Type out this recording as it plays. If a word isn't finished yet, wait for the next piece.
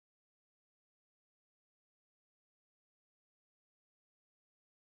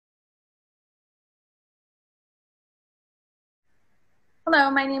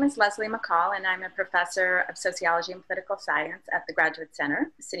Hello, my name is Leslie McCall, and I'm a professor of sociology and political science at the Graduate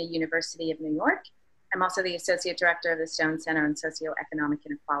Center, the City University of New York. I'm also the associate director of the Stone Center on Socio-Economic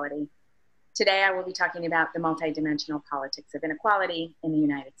Inequality. Today, I will be talking about the multidimensional politics of inequality in the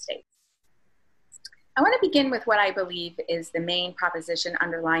United States. I want to begin with what I believe is the main proposition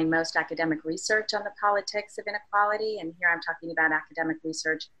underlying most academic research on the politics of inequality. And here I'm talking about academic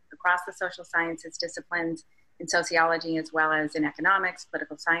research across the social sciences disciplines, in sociology, as well as in economics,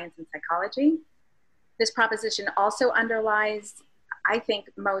 political science, and psychology. This proposition also underlies, I think,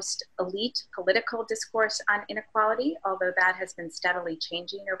 most elite political discourse on inequality, although that has been steadily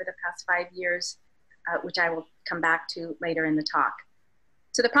changing over the past 5 years, which I will come back to later in the talk.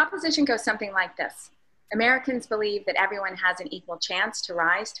 So the proposition goes something like this. Americans believe that everyone has an equal chance to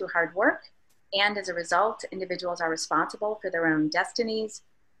rise through hard work, and as a result, individuals are responsible for their own destinies,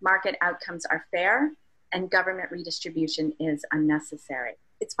 market outcomes are fair, and government redistribution is unnecessary.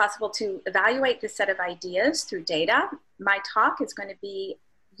 It's possible to evaluate this set of ideas through data. My talk is going to be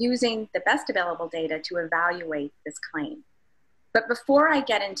using the best available data to evaluate this claim. But before I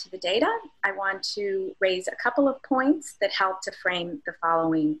get into the data, I want to raise a couple of points that help to frame the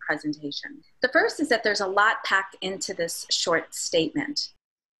following presentation. The first is that there's a lot packed into this short statement.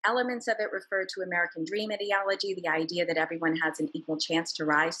 Elements of it refer to American dream ideology, the idea that everyone has an equal chance to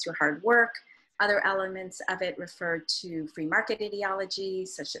rise through hard work. Other elements of it refer to free market ideology,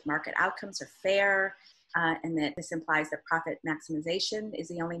 such that market outcomes are fair, and that this implies that profit maximization is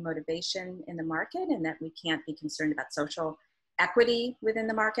the only motivation in the market, and that we can't be concerned about social equity within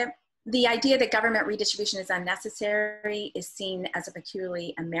the market. The idea that government redistribution is unnecessary is seen as a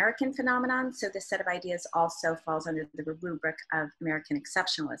peculiarly American phenomenon, so this set of ideas also falls under the rubric of American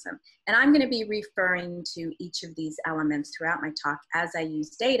exceptionalism. And I'm going to be referring to each of these elements throughout my talk as I use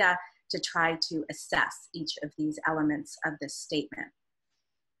data to try to assess each of these elements of this statement.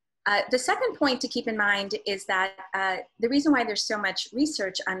 The second point to keep in mind is that the reason why there's so much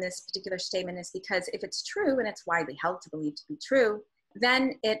research on this particular statement is because if it's true, and it's widely held to believe to be true,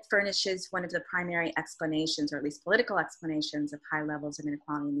 then it furnishes one of the primary explanations, or at least political explanations, of high levels of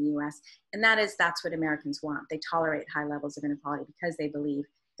inequality in the US, and that's what Americans want. They tolerate high levels of inequality because they believe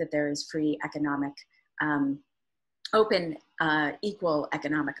that there is free economic open, equal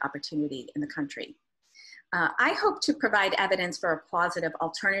economic opportunity in the country. I hope to provide evidence for a plausible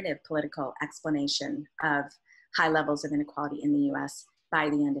alternative political explanation of high levels of inequality in the US by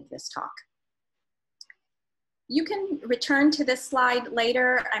the end of this talk. You can return to this slide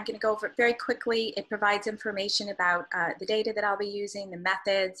later. I'm going to go over it very quickly. It provides information about the data that I'll be using, the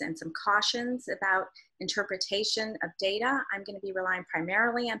methods, and some cautions about interpretation of data. I'm going to be relying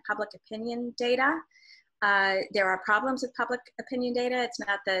primarily on public opinion data. There are problems with public opinion data. It's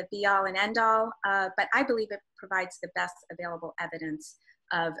not the be-all and end-all, but I believe it provides the best available evidence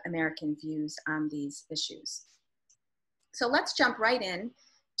of American views on these issues. So let's jump right in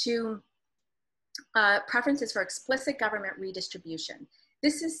to preferences for explicit government redistribution.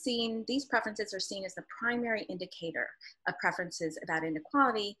 These preferences are seen as the primary indicator of preferences about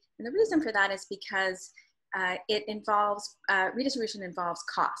inequality, and the reason for that is because redistribution involves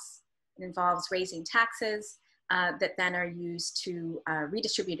costs. It involves raising taxes that then are used to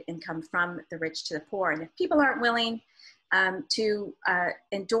redistribute income from the rich to the poor. And if people aren't willing to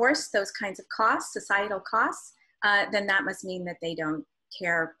endorse those kinds of costs, societal costs, then that must mean that they don't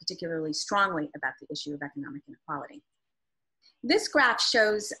care particularly strongly about the issue of economic inequality. This graph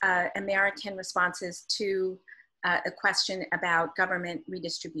shows American responses to a question about government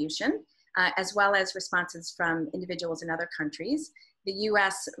redistribution, as well as responses from individuals in other countries. The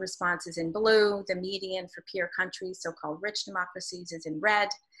US response is in blue, the median for peer countries, so-called rich democracies, is in red.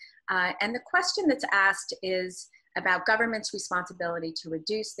 And the question that's asked is about government's responsibility to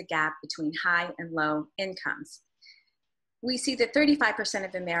reduce the gap between high and low incomes. We see that 35%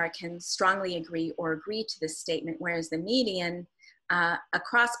 of Americans strongly agree or agree to this statement, whereas the median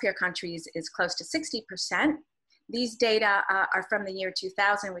across peer countries is close to 60%. These data are from the year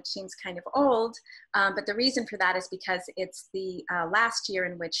 2000, which seems kind of old, but the reason for that is because it's the last year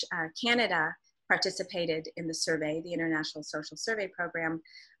in which Canada participated in the survey, the International Social Survey Program,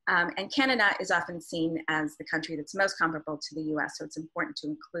 and Canada is often seen as the country that's most comparable to the US, so it's important to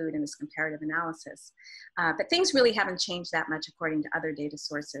include in this comparative analysis. But things really haven't changed that much according to other data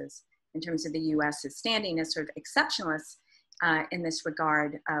sources in terms of the US's standing as sort of exceptionalists in this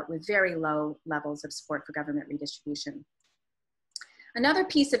regard, with very low levels of support for government redistribution. Another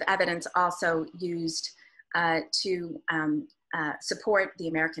piece of evidence also used to support the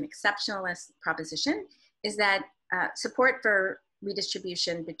American exceptionalist proposition is that support for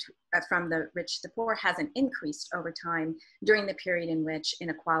redistribution from the rich to the poor hasn't increased over time during the period in which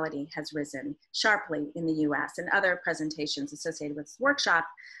inequality has risen sharply in the US. And other presentations associated with this workshop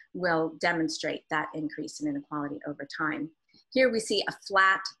will demonstrate that increase in inequality over time. Here we see a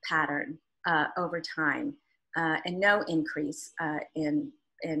flat pattern over time and no increase in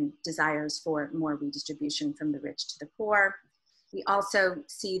desires for more redistribution from the rich to the poor. We also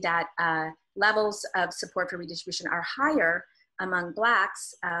see that levels of support for redistribution are higher among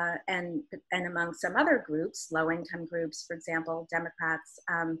Blacks and among some other groups, low-income groups, for example, Democrats.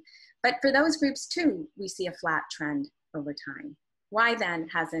 But for those groups too, we see a flat trend over time. Why then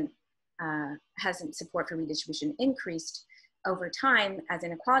hasn't support for redistribution increased over time as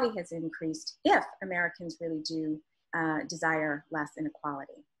inequality has increased if Americans really do desire less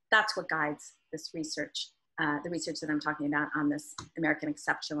inequality? That's what guides this research, the research that I'm talking about on this American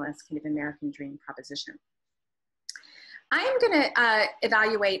exceptionalist kind of American dream proposition. I am going to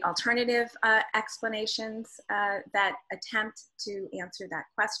evaluate alternative explanations that attempt to answer that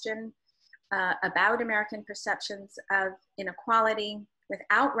question about American perceptions of inequality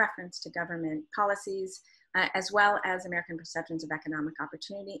without reference to government policies, as well as American perceptions of economic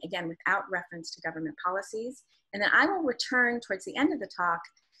opportunity, again, without reference to government policies. And then I will return towards the end of the talk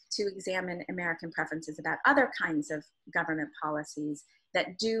to examine American preferences about other kinds of government policies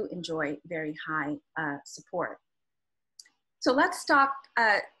that do enjoy very high support. So let's talk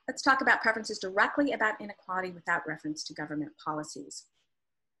about preferences directly about inequality without reference to government policies.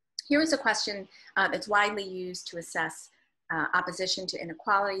 Here is a question that's widely used to assess opposition to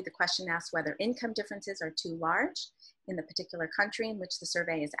inequality. The question asks whether income differences are too large in the particular country in which the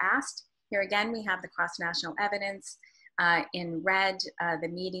survey is asked. Here again, we have the cross-national evidence. In red, the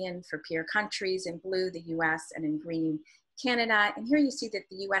median for peer countries, in blue, the US, and in green, Canada. And here you see that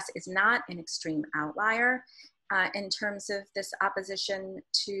the US is not an extreme outlier in terms of this opposition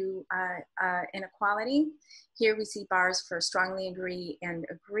to inequality. Here we see bars for strongly agree and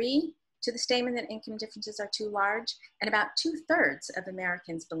agree to the statement that income differences are too large, and about 2/3 of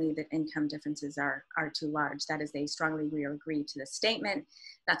Americans believe that income differences are too large. That is, they strongly agree or agree to the statement.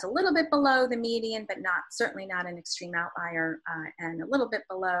 That's a little bit below the median, but certainly not an extreme outlier, and a little bit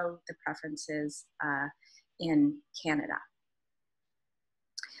below the preferences in Canada.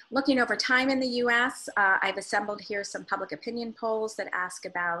 Looking over time in the US, I've assembled here some public opinion polls that ask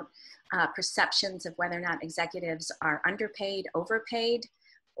about perceptions of whether or not executives are underpaid, overpaid,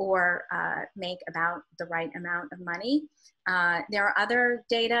 or make about the right amount of money. There are other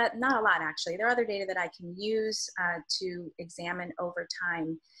data, not a lot actually, there are other data that I can use to examine over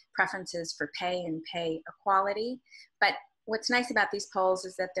time preferences for pay and pay equality. But what's nice about these polls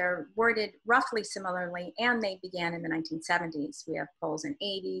is that they're worded roughly similarly, and they began in the 1970s. We have polls in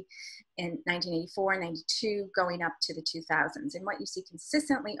 80, in 1984, 92, going up to the 2000s. And what you see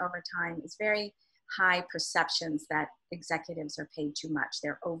consistently over time is very high perceptions that executives are paid too much.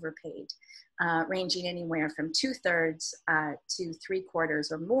 They're overpaid, ranging anywhere from 2/3 to 3/4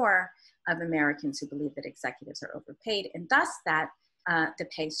 or more of Americans who believe that executives are overpaid, and thus that the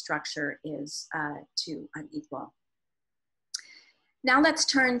pay structure is too unequal. Now let's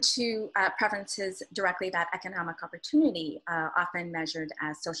turn to preferences directly about economic opportunity, often measured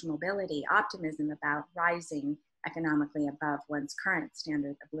as social mobility, optimism about rising economically above one's current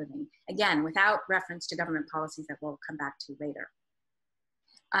standard of living. Again, without reference to government policies that we'll come back to later.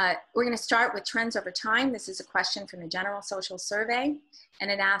 We're going to start with trends over time. This is a question from the General Social Survey, and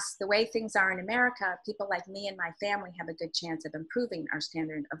it asks, the way things are in America, people like me and my family have a good chance of improving our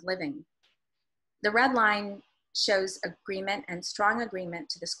standard of living. The red line shows agreement and strong agreement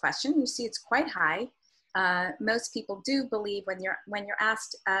to this question. You see it's quite high. Most people do believe when you're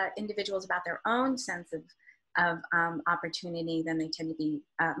asked individuals about their own sense of opportunity, then they tend to be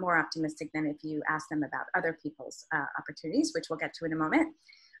more optimistic than if you ask them about other people's opportunities, which we'll get to in a moment.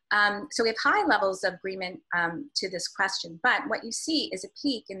 So we have high levels of agreement to this question, but what you see is a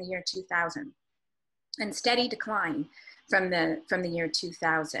peak in the year 2000 and steady decline from the year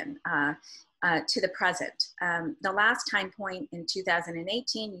 2000 to the present. The last time point in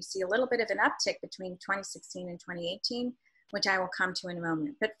 2018, you see a little bit of an uptick between 2016 and 2018, which I will come to in a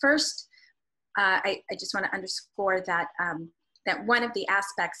moment. But first, I just want to underscore that that one of the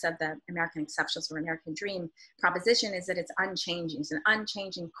aspects of the American exceptionalism or American dream proposition is that it's unchanging. It's an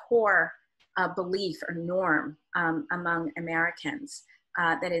unchanging core belief or norm among Americans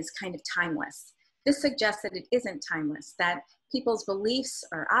that is kind of timeless. This suggests that it isn't timeless, that people's beliefs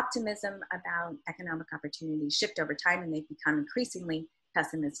or optimism about economic opportunities shift over time, and they've become increasingly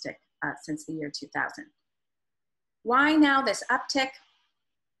pessimistic since the year 2000. Why now this uptick?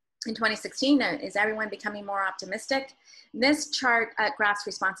 in 2016, is everyone becoming more optimistic? This chart graphs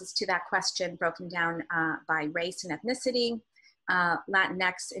responses to that question broken down by race and ethnicity,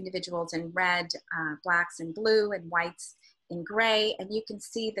 Latinx individuals in red, blacks in blue, and whites in gray. And you can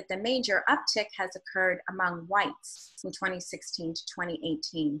see that the major uptick has occurred among whites from 2016 to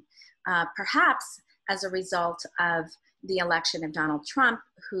 2018, perhaps as a result of the election of Donald Trump,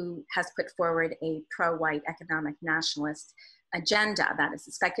 who has put forward a pro-white economic nationalist agenda. That is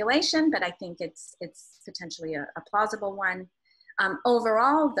a speculation, but I think it's potentially a plausible one.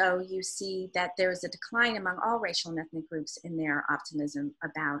 Overall, though, you see that there is a decline among all racial and ethnic groups in their optimism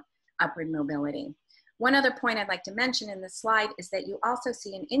about upward mobility. One other point I'd like to mention in this slide is that you also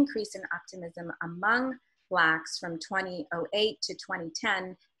see an increase in optimism among Blacks from 2008 to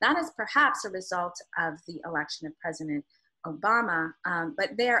 2010. That is perhaps a result of the election of President Obama,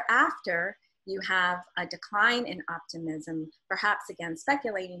 but thereafter, you have a decline in optimism, perhaps again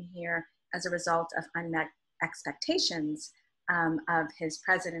speculating here as a result of unmet expectations of his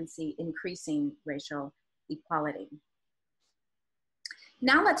presidency increasing racial equality.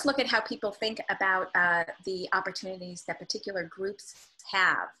 Now let's look at how people think about the opportunities that particular groups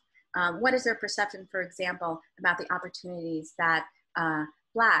have. What is their perception, for example, about the opportunities that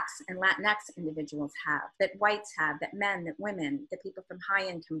Blacks and Latinx individuals have, that whites have, that men, that women, that people from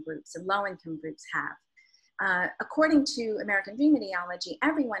high-income groups and low-income groups have? According to American Dream ideology,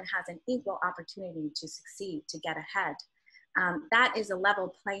 everyone has an equal opportunity to succeed, to get ahead. That is a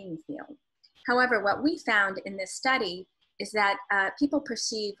level playing field. However, what we found in this study is that people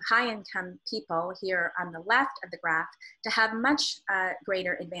perceive high-income people here on the left of the graph to have much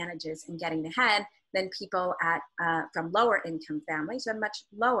greater advantages in getting ahead than people from lower income families who have much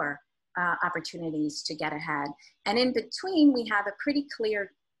lower opportunities to get ahead. And in between, we have a pretty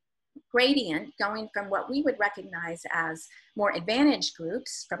clear gradient going from what we would recognize as more advantaged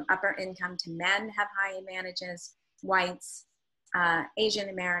groups, from upper income to men have high advantages, whites, Asian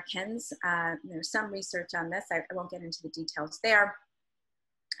Americans. There's some research on this. I won't get into the details there,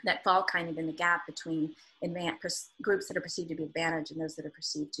 that fall kind of in the gap between groups that are perceived to be advantaged and those that are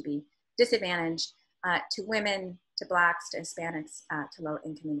perceived to be disadvantaged, to women, to Blacks, to Hispanics, to low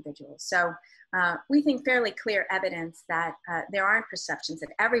income individuals. So we think fairly clear evidence that there aren't perceptions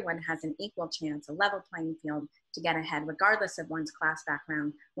that everyone has an equal chance, a level playing field to get ahead, regardless of one's class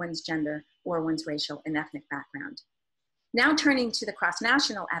background, one's gender, or one's racial and ethnic background. Now turning to the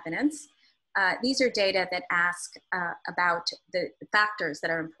cross-national evidence, these are data that ask about the factors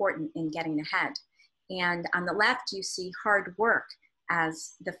that are important in getting ahead. And on the left, you see hard work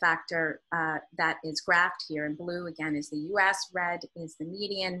as the factor that is graphed here. In blue, again, is the US, red is the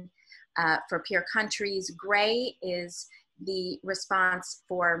median. For peer countries, gray is the response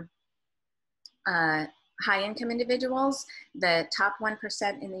for high-income individuals, the top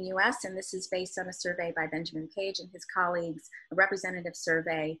 1% in the US, and this is based on a survey by Benjamin Page and his colleagues, a representative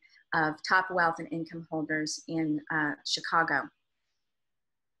survey of top wealth and income holders in Chicago.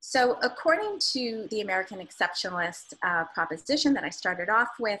 So according to the American exceptionalist proposition that I started off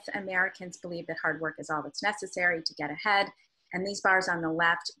with, Americans believe that hard work is all that's necessary to get ahead. And these bars on the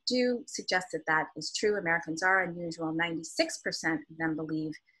left do suggest that that is true. Americans are unusual. 96% of them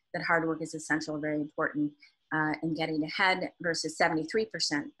believe that hard work is essential, very important in getting ahead, versus 73%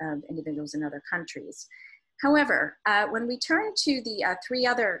 of individuals in other countries. However, when we turn to the three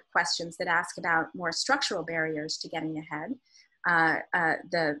other questions that ask about more structural barriers to getting ahead,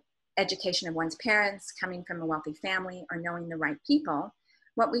 the education of one's parents, coming from a wealthy family, or knowing the right people,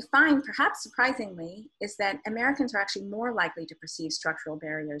 what we find, perhaps surprisingly, is that Americans are actually more likely to perceive structural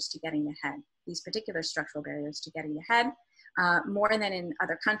barriers to getting ahead, these particular structural barriers to getting ahead, more than in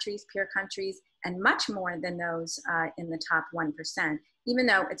other countries, peer countries, and much more than those in the top 1%, even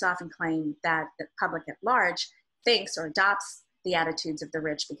though it's often claimed that the public at large thinks or adopts the attitudes of the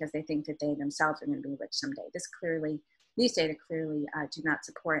rich because they think that they themselves are going to be rich someday. These data clearly do not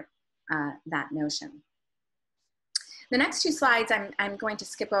support that notion. The next two slides I'm going to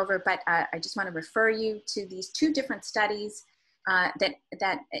skip over, but I just want to refer you to these two different studies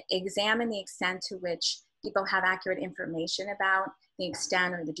that examine the extent to which people have accurate information about the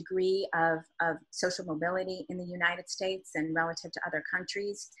extent or the degree of social mobility in the United States and relative to other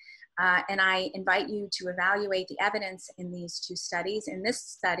countries. And I invite you to evaluate the evidence in these two studies. In this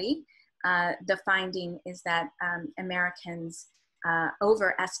study, the finding is that Americans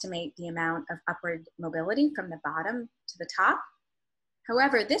overestimate the amount of upward mobility from the bottom to the top.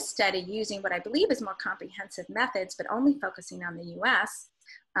 However, this study, using what I believe is more comprehensive methods, but only focusing on the US,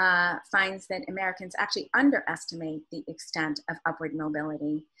 finds that Americans actually underestimate the extent of upward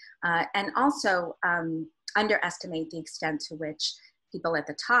mobility and also underestimate the extent to which people at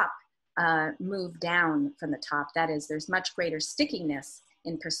the top move down from the top. That is, there's much greater stickiness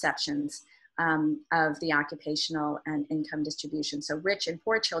in perceptions of the occupational and income distribution. So rich and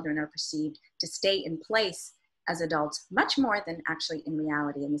poor children are perceived to stay in place as adults much more than actually in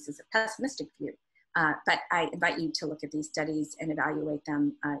reality. And this is a pessimistic view. But I invite you to look at these studies and evaluate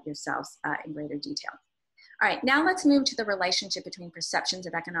them yourselves in greater detail. All right, now let's move to the relationship between perceptions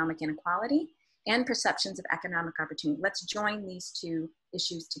of economic inequality and perceptions of economic opportunity. Let's join these two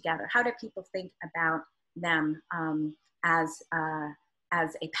issues together. How do people think about them as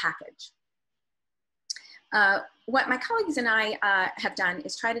a package? What my colleagues and I have done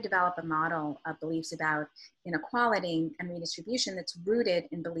is try to develop a model of beliefs about inequality and redistribution that's rooted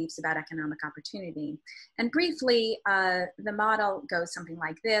in beliefs about economic opportunity. And briefly, the model goes something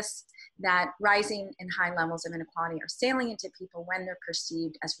like this, that rising and high levels of inequality are salient to people when they're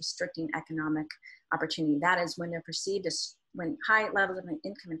perceived as restricting economic opportunity. That is, when they're perceived as, when high levels of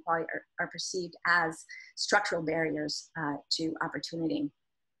income inequality are perceived as structural barriers to opportunity.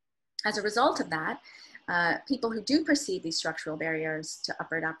 As a result of that, people who do perceive these structural barriers to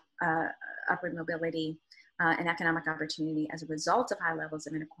upward mobility and economic opportunity as a result of high levels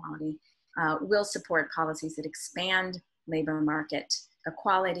of inequality will support policies that expand labor market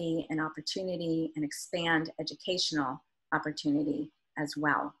equality and opportunity and expand educational opportunity as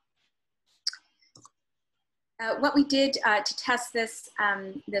well. What we did to test this,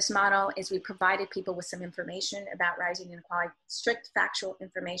 this model is we provided people with some information about rising inequality, strict factual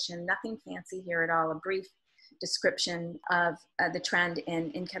information, nothing fancy here at all, a brief description of the trend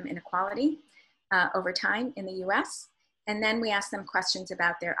in income inequality over time in the US. And then we asked them questions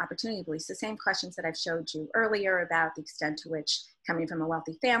about their opportunity beliefs, the same questions that I've showed you earlier about the extent to which coming from a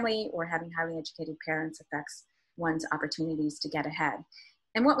wealthy family or having highly educated parents affects one's opportunities to get ahead.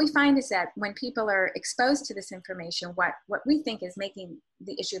 And what we find is that when people are exposed to this information, what we think is making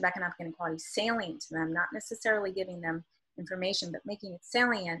the issue of economic inequality salient to them, not necessarily giving them information, but making it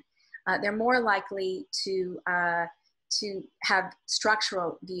salient, they're more likely to have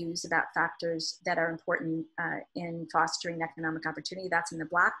structural views about factors that are important in fostering economic opportunity. That's in the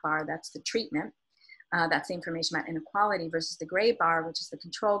black bar, that's the treatment. That's the information about inequality, versus the gray bar, which is the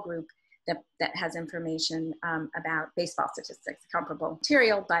control group, that has information about baseball statistics, comparable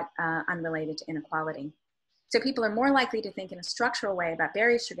material, but unrelated to inequality. So people are more likely to think in a structural way about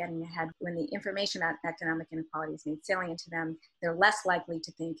barriers to getting ahead when the information about economic inequality is made salient to them. They're less likely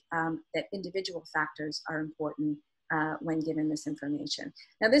to think that individual factors are important when given this information.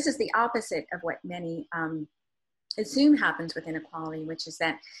 Now, this is the opposite of what many assume happens with inequality, which is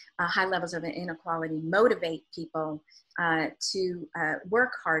that high levels of inequality motivate people to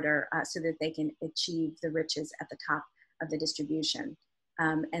work harder so that they can achieve the riches at the top of the distribution.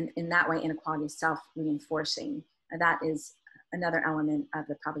 And in that way, inequality is self-reinforcing. That is another element of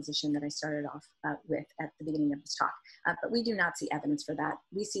the proposition that I started off with at the beginning of this talk. But we do not see evidence for that.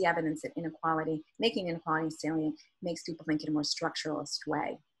 We see evidence that inequality, making inequality salient, makes people think in a more structuralist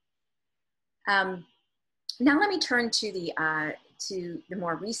way. Now let me turn to the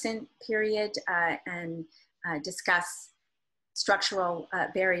more recent period and discuss structural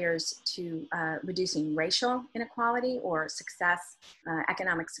barriers to reducing racial inequality or success,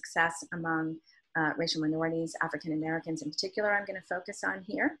 economic success among racial minorities, African Americans in particular, I'm going to focus on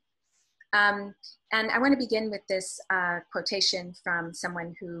here. And I want to begin with this quotation from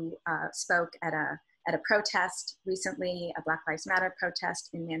someone who spoke at a protest recently, a Black Lives Matter protest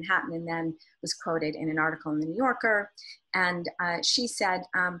in Manhattan, and then was quoted in an article in the New Yorker. And she said,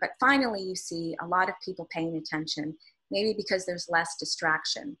 but finally you see a lot of people paying attention, maybe because there's less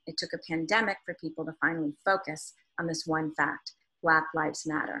distraction. It took a pandemic for people to finally focus on this one fact, Black Lives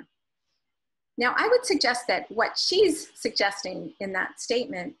Matter. Now, I would suggest that what she's suggesting in that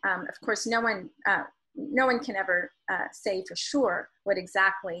statement, of course, no one can ever say for sure what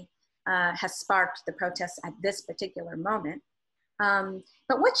exactly has sparked the protests at this particular moment.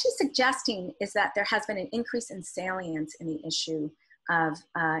 But what she's suggesting is that there has been an increase in salience in the issue of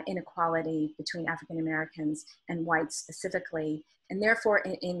inequality between African Americans and whites specifically, and therefore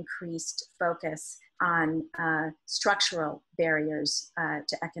an increased focus on structural barriers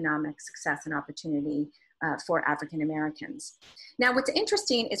to economic success and opportunity for African Americans. Now, what's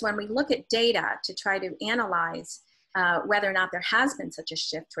interesting is when we look at data to try to analyze whether or not there has been such a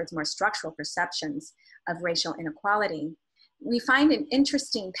shift towards more structural perceptions of racial inequality, we find an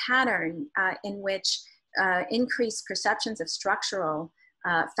interesting pattern in which increased perceptions of structural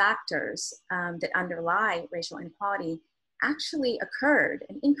factors that underlie racial inequality actually occurred,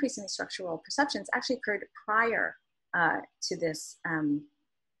 an increase in the structural perceptions actually occurred prior to this,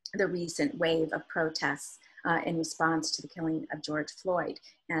 the recent wave of protests in response to the killing of George Floyd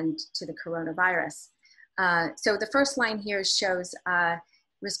and to the coronavirus. So the first line here shows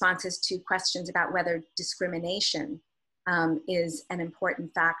responses to questions about whether discrimination is an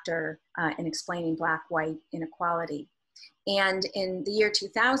important factor in explaining Black-white inequality. And in the year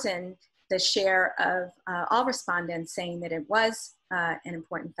 2000, the share of all respondents saying that it was an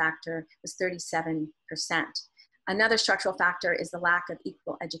important factor was 37%. Another structural factor is the lack of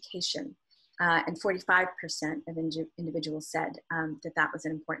equal education. And 45% of individuals said that that was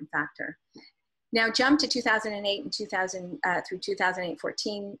an important factor. Now jump to 2008 and through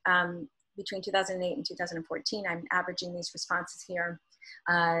 2014. Between 2008 and 2014, I'm averaging these responses here.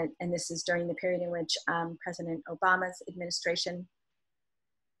 And this is during the period in which President Obama's administration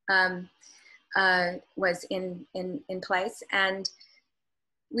was in place. And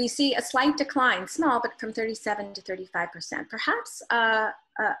we see a slight decline, small, but from 37 to 35%. Perhaps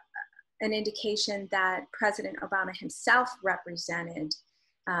an indication that President Obama himself represented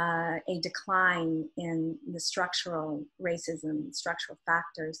a decline in the structural racism, structural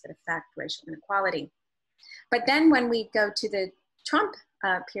factors that affect racial inequality. But then when we go to the Trump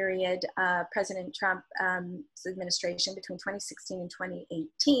period, President Trump's administration between 2016 and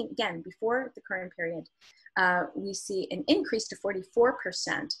 2018, again, before the current period, we see an increase to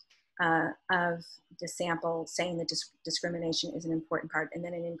 44% of the sample saying that discrimination is an important part, and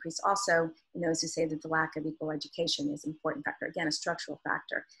then an increase also in those who say that the lack of equal education is an important factor, again, a structural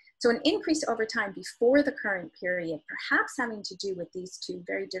factor. So an increase over time before the current period, perhaps having to do with these two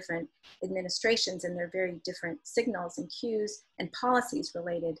very different administrations and their very different signals and cues and policies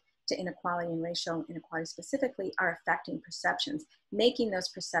related to inequality and racial inequality specifically, are affecting perceptions, making those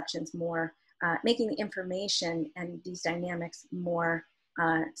perceptions more, making the information and these dynamics more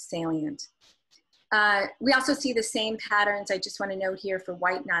salient. We also see the same patterns, I just want to note here, for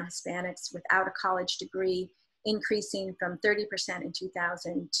white non-Hispanics without a college degree, increasing from 30% in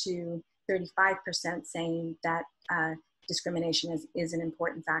 2000 to 35% saying that discrimination is an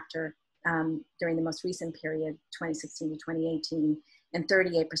important factor during the most recent period, 2016 to 2018, and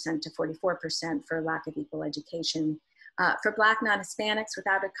 38% to 44% for lack of equal education. For Black non-Hispanics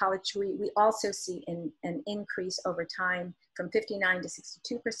without a college degree, we also see an increase over time from 59 to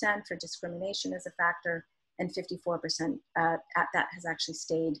 62% for discrimination as a factor, and 54% that has actually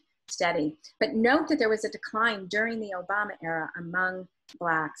stayed steady. But note that there was a decline during the Obama era among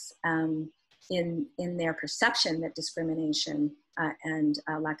Blacks in their perception that discrimination and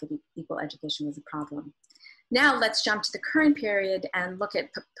lack of equal education was a problem. Now let's jump to the current period and look at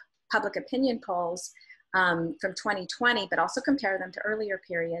public opinion polls from 2020, but also compare them to earlier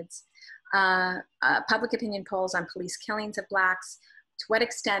periods. Public opinion polls on police killings of Blacks. To what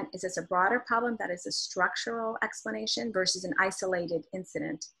extent is this a broader problem that is a structural explanation versus an isolated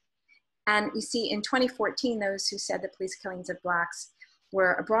incident? And we see in 2014, those who said the police killings of Blacks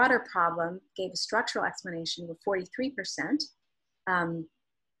were a broader problem gave a structural explanation with 43%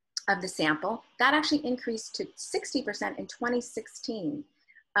 of the sample. That actually increased to 60% in 2016,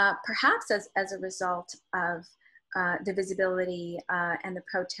 perhaps as a result of the visibility and the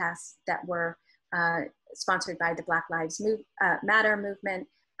protests that were sponsored by the Black Lives Matter movement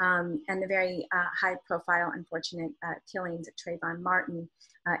and the very high profile, unfortunate killings of Trayvon Martin,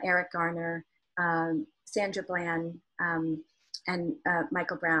 Eric Garner, Sandra Bland, and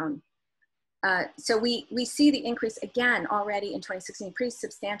Michael Brown. So we see the increase again already in 2016, pretty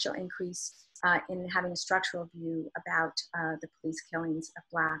substantial increase in having a structural view about the police killings of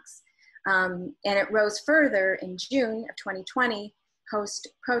Blacks. And it rose further in June of 2020,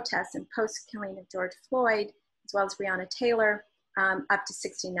 post-protests and post-killing of George Floyd, as well as Breonna Taylor, up to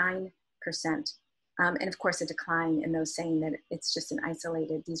 69%. And of course, a decline in those saying that it's just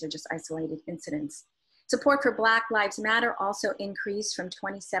these are just isolated incidents. Support for Black Lives Matter also increased from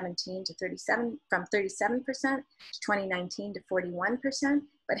 2017 to 37% to 2019 to 41%,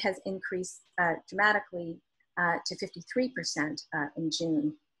 but has increased dramatically to 53% in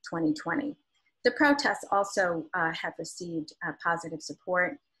June 2020. The protests also have received positive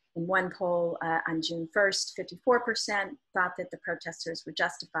support. In one poll on June 1st, 54% thought that the protesters were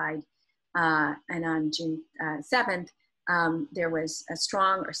justified. And on June 7th, there was a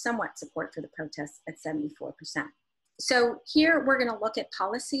strong or somewhat support for the protests at 74%. So here we're going to look at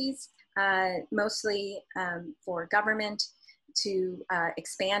policies, mostly for government to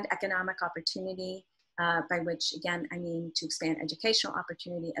expand economic opportunity, by which, again, I mean to expand educational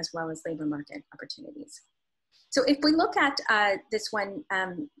opportunity as well as labor market opportunities. So if we look at this one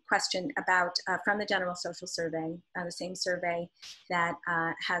question about from the General Social Survey, the same survey that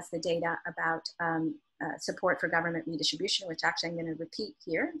has the data about support for government redistribution, which actually I'm going to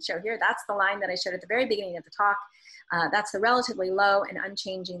show here. That's the line that I showed at the very beginning of the talk. That's the relatively low and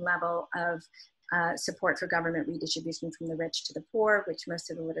unchanging level of support for government redistribution from the rich to the poor, which most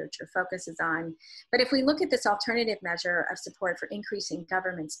of the literature focuses on. But if we look at this alternative measure of support for increasing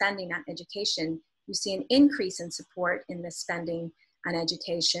government spending on education, you see an increase in support in this spending on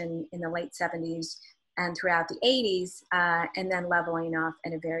education in the late 70s and throughout the 80s, and then leveling off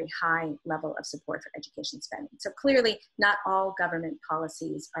at a very high level of support for education spending. So clearly, not all government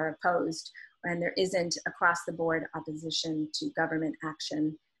policies are opposed, and there isn't across the board opposition to government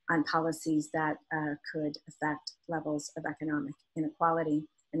action on policies that could affect levels of economic inequality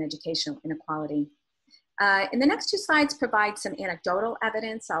and educational inequality. In the next two slides provide some anecdotal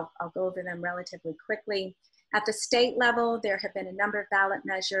evidence. I'll go over them relatively quickly. At the state level, there have been a number of ballot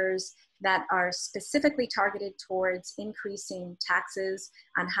measures that are specifically targeted towards increasing taxes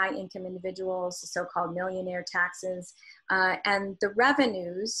on high-income individuals, the so-called millionaire taxes, and the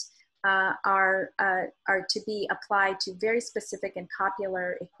revenues are to be applied to very specific and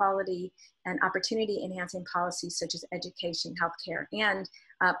popular equality and opportunity enhancing policies such as education, healthcare, and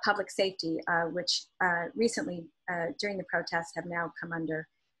public safety, which recently during the protests have now come under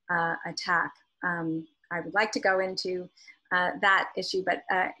attack. I would like to go into that issue, but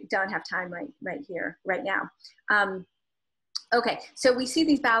don't have time right now. Okay, so we see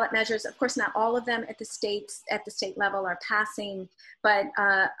these ballot measures. Of course, not all of them at the state level are passing, but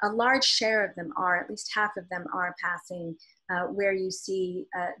a large share of them are, at least half of them are passing, where you see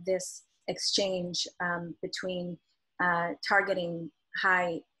this exchange between targeting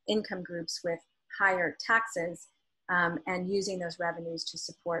high income groups with higher taxes and using those revenues to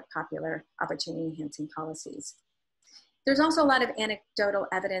support popular opportunity enhancing policies. There's also a lot of anecdotal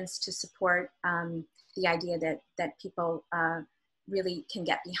evidence to support the idea that people really can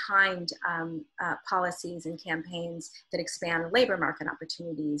get behind policies and campaigns that expand labor market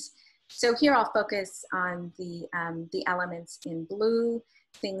opportunities. So here I'll focus on the elements in blue,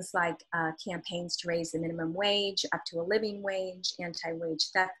 things like campaigns to raise the minimum wage up to a living wage, anti-wage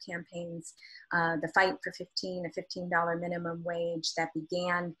theft campaigns, the fight for a $15 minimum wage that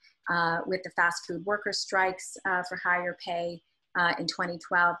began with the fast food worker strikes for higher pay in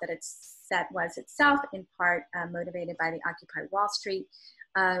 2012 that was itself in part motivated by the Occupy Wall Street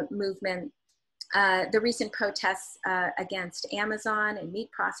movement. The recent protests against Amazon and meat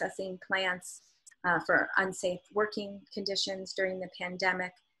processing plants for unsafe working conditions during the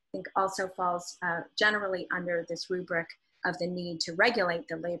pandemic, I think also falls generally under this rubric of the need to regulate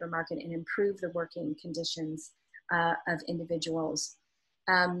the labor market and improve the working conditions of individuals.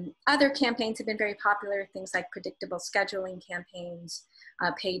 Other campaigns have been very popular, things like predictable scheduling campaigns,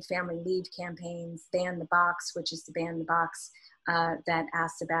 paid family leave campaigns, Ban the Box, which is the Ban the Box that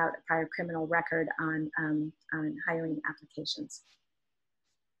asks about a prior criminal record on hiring applications.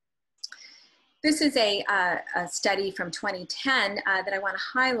 This is a study from 2010 that I want to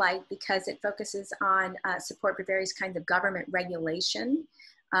highlight because it focuses on support for various kinds of government regulation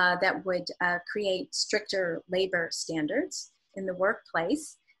that would create stricter labor standards in the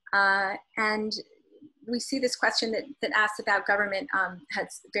workplace. And we see this question that asks about government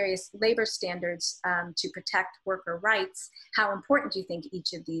has various labor standards to protect worker rights. How important do you think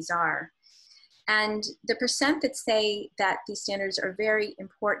each of these are? And the percent that say that these standards are very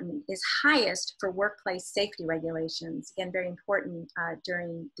important is highest for workplace safety regulations. Again, very important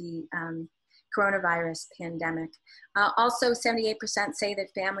during the coronavirus pandemic. Also, 78% say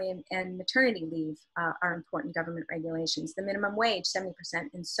that family and maternity leave are important government regulations, the minimum wage, 70%,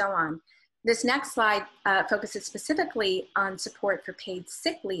 and so on. This next slide focuses specifically on support for paid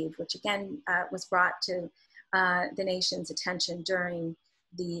sick leave, which again was brought to the nation's attention during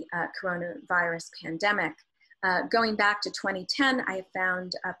the coronavirus pandemic. Going back to 2010, I have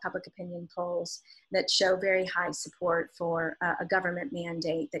found public opinion polls that show very high support for a government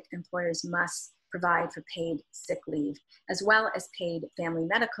mandate that employers must provide for paid sick leave, as well as paid family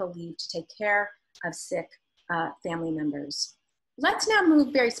medical leave to take care of sick family members. Let's now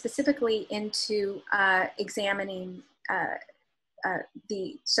move very specifically into examining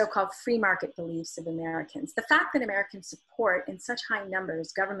the so-called free market beliefs of Americans. The fact that Americans support in such high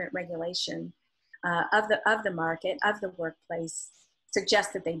numbers government regulation of the market, of the workplace,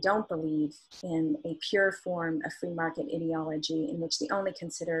 suggests that they don't believe in a pure form of free market ideology in which the only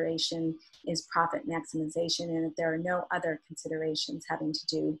consideration is profit maximization and that there are no other considerations having to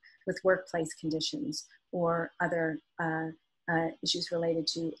do with workplace conditions or other issues related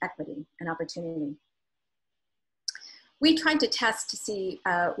to equity and opportunity. we tried to test to see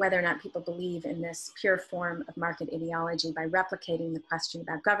whether or not people believe in this pure form of market ideology by replicating the question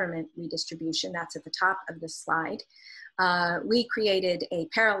about government redistribution. That's at the top of this slide. We created a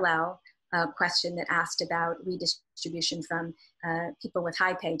parallel question that asked about redistribution from people with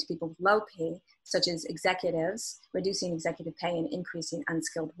high pay to people with low pay, such as executives, reducing executive pay and increasing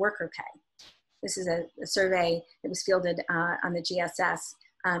unskilled worker pay. This is a survey that was fielded on the GSS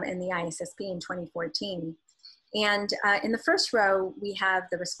and the ISSP in 2014. And in the first row, we have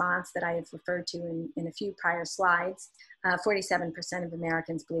the response that I have referred to in a few prior slides. 47% of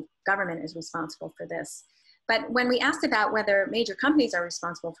Americans believe government is responsible for this. But when we asked about whether major companies are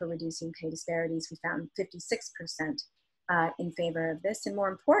responsible for reducing pay disparities, we found 56% in favor of this. And more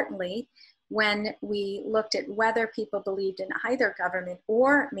importantly, when we looked at whether people believed in either government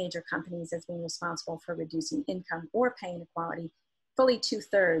or major companies as being responsible for reducing income or pay inequality, fully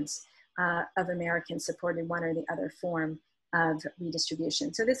 2/3 of Americans supported one or the other form of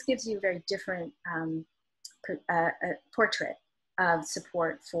redistribution. So this gives you a very different portrait of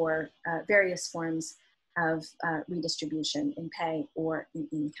support for various forms of redistribution in pay or in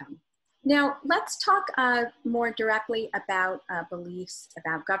income. Now, let's talk more directly about beliefs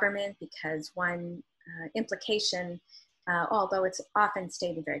about government, because one implication, although it's often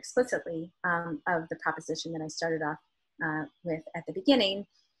stated very explicitly, of the proposition that I started off with at the beginning,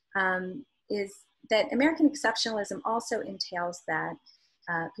 is that American exceptionalism also entails that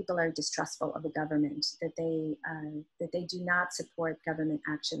people are distrustful of the government, that they do not support government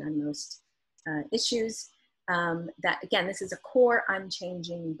action on most issues. That, again, this is a core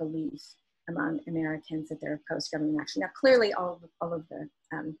unchanging belief among Americans that they're opposed to government action. Now, clearly, all of the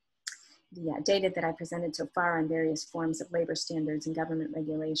data that I presented so far on various forms of labor standards and government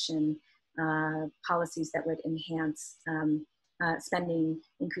regulation, policies that would enhance spending,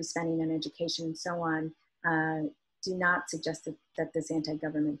 increase spending on education and so on, do not suggest that this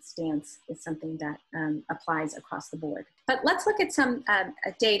anti-government stance is something that applies across the board. But let's look at some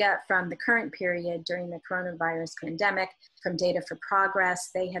data from the current period during the coronavirus pandemic, from Data for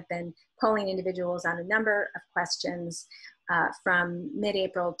Progress. They have been polling individuals on a number of questions from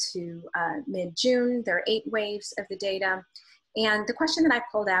mid-April to mid-June. There are 8 waves of the data. And the question that I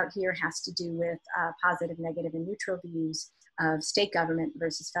pulled out here has to do with positive, negative, and neutral views of state government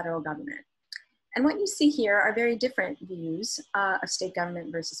versus federal government. And what you see here are very different views of state government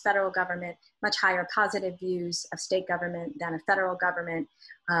versus federal government, much higher positive views of state government than of federal government,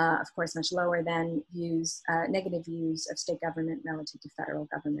 of course, much lower than views, negative views of state government relative to federal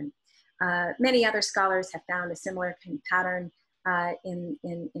government. Many other scholars have found a similar pattern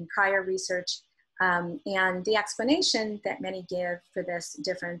in prior research. And the explanation that many give for this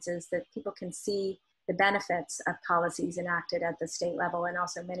difference is that people can see the benefits of policies enacted at the state level, and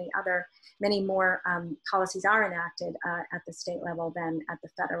also many more policies are enacted at the state level than at the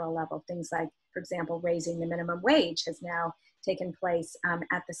federal level. Things like, for example, raising the minimum wage has now taken place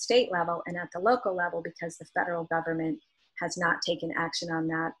at the state level and at the local level, because the federal government has not taken action on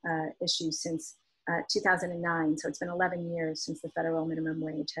that issue since 2009. So it's been 11 years since the federal minimum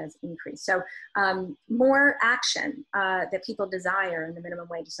wage has increased. So more action that people desire in the minimum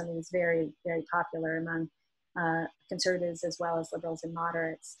wage is something that's very, very popular among conservatives as well as liberals and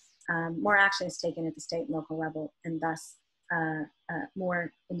moderates. More action is taken at the state and local level, and thus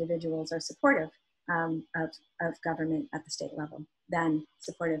more individuals are supportive of government at the state level than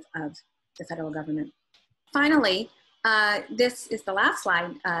supportive of the federal government. Finally, this is the last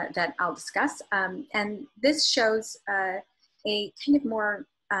slide that I'll discuss, and this shows a kind of more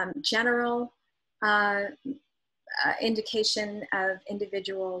general indication of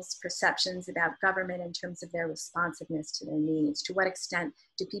individuals' perceptions about government in terms of their responsiveness to their needs. To what extent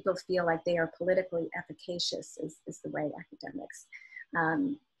do people feel like they are politically efficacious, is the way academics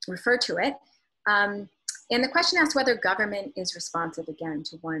refer to it. And the question asks whether government is responsive, again,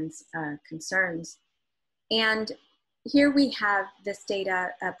 to one's concerns. And here we have this data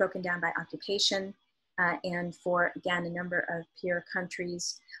broken down by occupation and for, again, a number of peer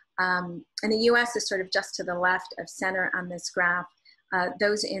countries. And the US is sort of just to the left of center on this graph.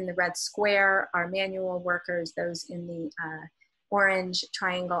 Those in the red square are manual workers. Those in the orange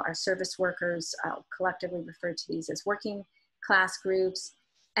triangle are service workers. I'll collectively refer to these as working class groups.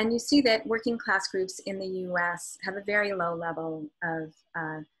 And you see that working class groups in the US have a very low level of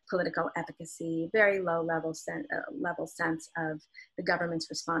political efficacy, very low level sense of the government's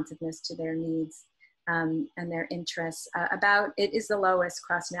responsiveness to their needs and their interests. It is the lowest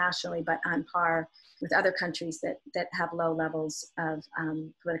cross-nationally, but on par with other countries that have low levels of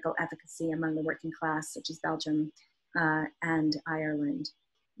political efficacy among the working class, such as Belgium and Ireland.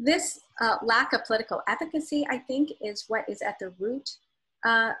 This lack of political efficacy, I think, is what is at the root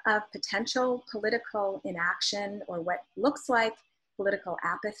of potential political inaction, or what looks like political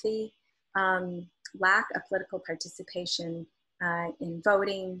apathy, lack of political participation in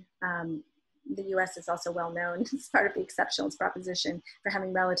voting. The US is also well known as part of the exceptionalist proposition for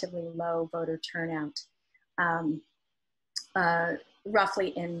having relatively low voter turnout. Roughly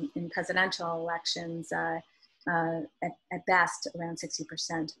in presidential elections, at best, around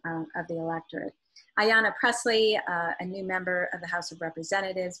 60% of the electorate. Ayanna Pressley, a new member of the House of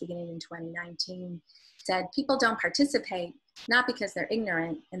Representatives beginning in 2019, said people don't participate not because they're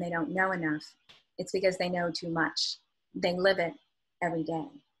ignorant and they don't know enough. It's because they know too much. They live it every day.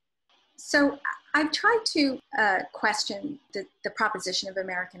 So I've tried to question the proposition of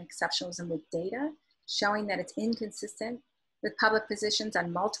American exceptionalism with data, showing that it's inconsistent with public positions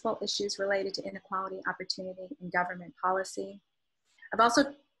on multiple issues related to inequality, opportunity, and government policy. I've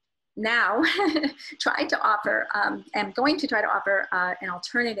also now tried to offer, am going to try to offer an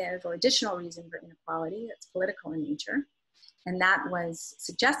alternative or additional reason for inequality that's political in nature. And that was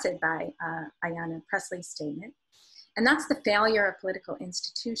suggested by Ayanna Pressley's statement. And that's the failure of political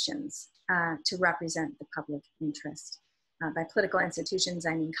institutions to represent the public interest. By political institutions,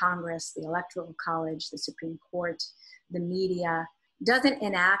 I mean Congress, the Electoral College, the Supreme Court, the media. Doesn't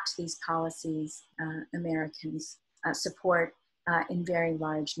enact these policies Americans support in very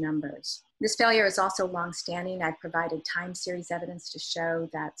large numbers. This failure is also longstanding. I've provided time series evidence to show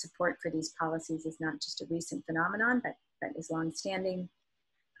that support for these policies is not just a recent phenomenon, but is longstanding.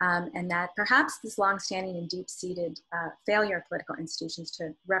 And that perhaps this longstanding and deep-seated failure of political institutions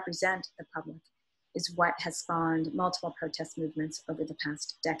to represent the public is what has spawned multiple protest movements over the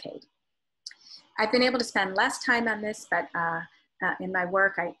past decade. I've been able to spend less time on this, but in my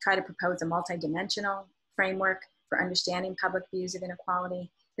work, I try to propose a multidimensional framework for understanding public views of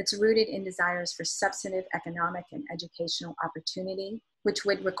inequality that's rooted in desires for substantive economic and educational opportunity, which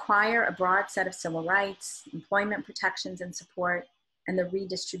would require a broad set of civil rights, employment protections and support, and the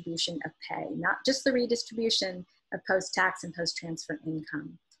redistribution of pay, not just the redistribution of post-tax and post-transfer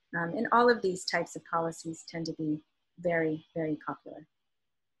income. And all of these types of policies tend to be very, very popular.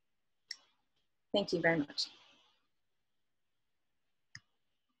 Thank you very much.